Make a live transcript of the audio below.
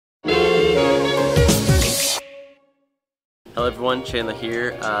Hello everyone, Chandler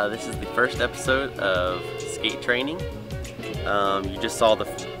here. This is the first episode of skate training. You just saw the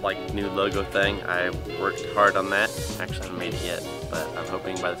new logo thing. I worked hard on that. Actually, I haven't made it yet, but I'm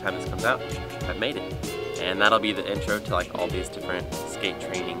hoping by the time this comes out, I've made it. And that'll be the intro to all these different skate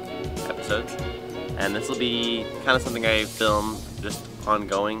training episodes. And this will be kind of something I film just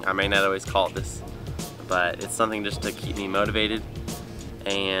ongoing. I may not always call it this, but it's something just to keep me motivated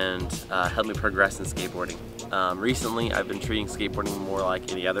and help me progress in skateboarding. Recently, I've been treating skateboarding more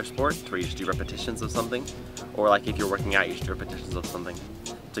like any other sport, where you just do repetitions of something, or like if you're working out, you just do repetitions of something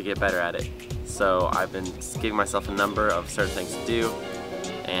to get better at it. So I've been giving myself a number of certain things to do,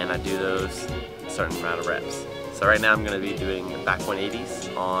 and I do those a certain amount of reps. So right now I'm going to be doing back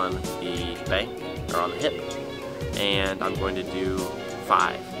 180s on the bank, or on the hip, and I'm going to do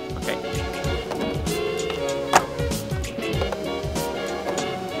 5, okay?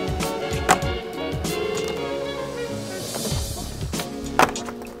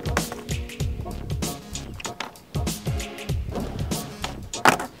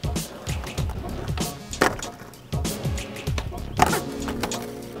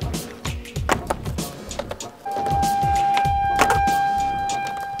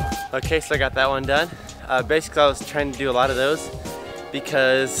 Okay, so I got that one done. Basically, I was trying to do a lot of those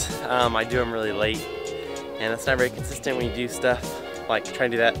because I do them really late, and it's not very consistent when you do stuff like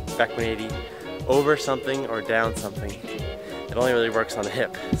trying to do that back 180 over something or down something. It only really works on the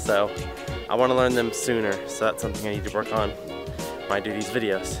hip, so I want to learn them sooner, so that's something I need to work on when I do these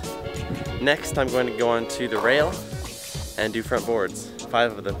videos. Next, I'm going to go onto the rail and do front boards,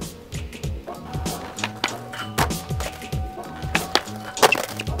 5 of them.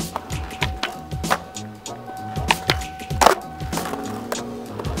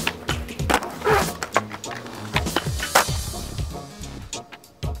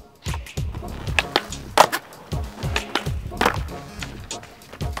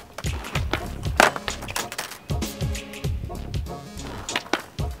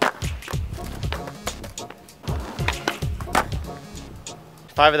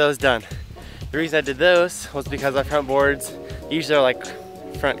 5 of those done. The reason I did those was because my front boards usually are like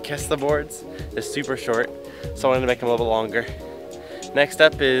front kiss the boards. They're super short, so I wanted to make them a little bit longer. Next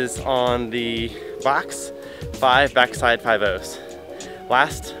up is on the box, 5 backside 5-0s.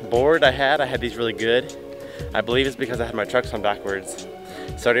 Last board I had these really good. I believe it's because I had my trucks on backwards.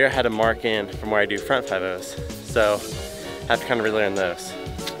 So here I had to mark in from where I do front 5-0s. So I have to kind of relearn those.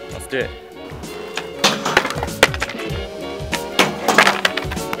 Let's do it.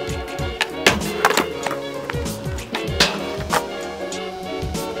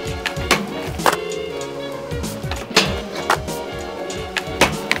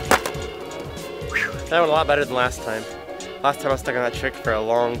 That went a lot better than last time. Last time I was stuck on that trick for a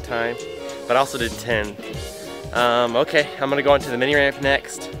long time, but I also did 10. Okay, I'm gonna go into the mini ramp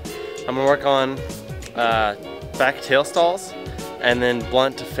next. I'm gonna work on back tail stalls and then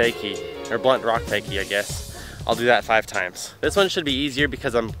blunt to fakie, or blunt rock fakie, I guess. I'll do that 5 times. This one should be easier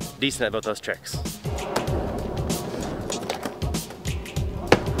because I'm decent at both those tricks.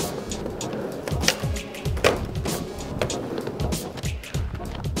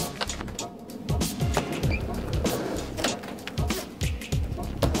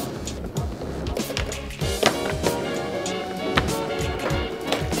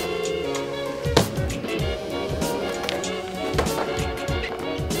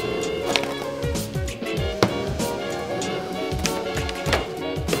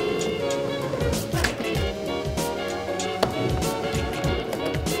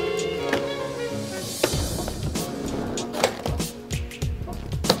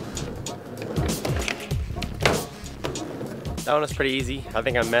 That one was pretty easy. I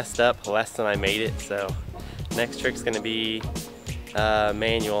think I messed up less than I made it, so next trick's gonna be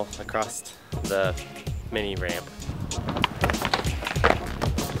manual across the mini ramp.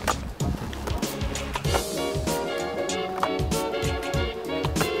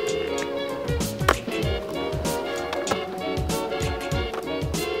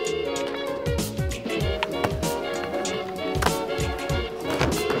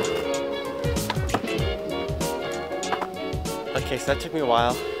 Okay, so that took me a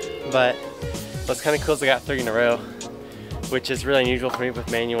while, but what's kind of cool is I got 3 in a row, which is really unusual for me with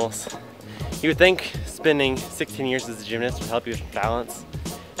manuals. You would think spending 16 years as a gymnast would help you with balance,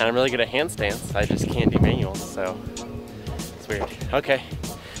 and I'm really good at handstands. I just can't do manuals, so it's weird. Okay,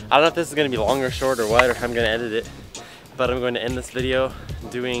 I don't know if this is going to be long or short or what, or how I'm going to edit it, but I'm going to end this video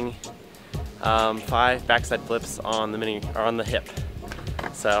doing 5 backside flips on the mini, or on the hip.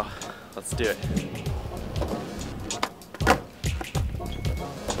 So let's do it.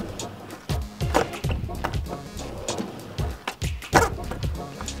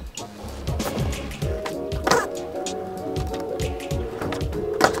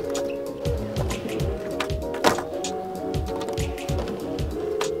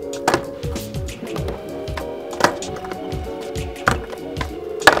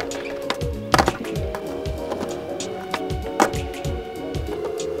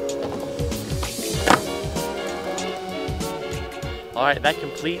 Alright, that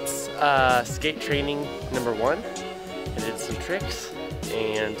completes skate training number 1. I did some tricks,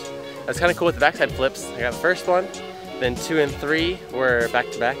 and that's kind of cool with the backside flips. I got the first one, then 2 and 3 were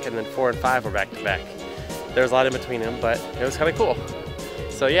back to back, and then 4 and 5 were back to back. There was a lot in between them, but it was kind of cool.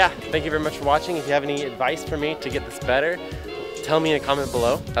 So yeah, thank you very much for watching. If you have any advice for me to get this better, tell me in a comment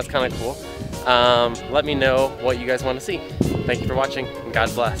below. That's kind of cool. Let me know what you guys want to see. Thank you for watching, and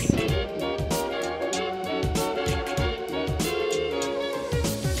God bless.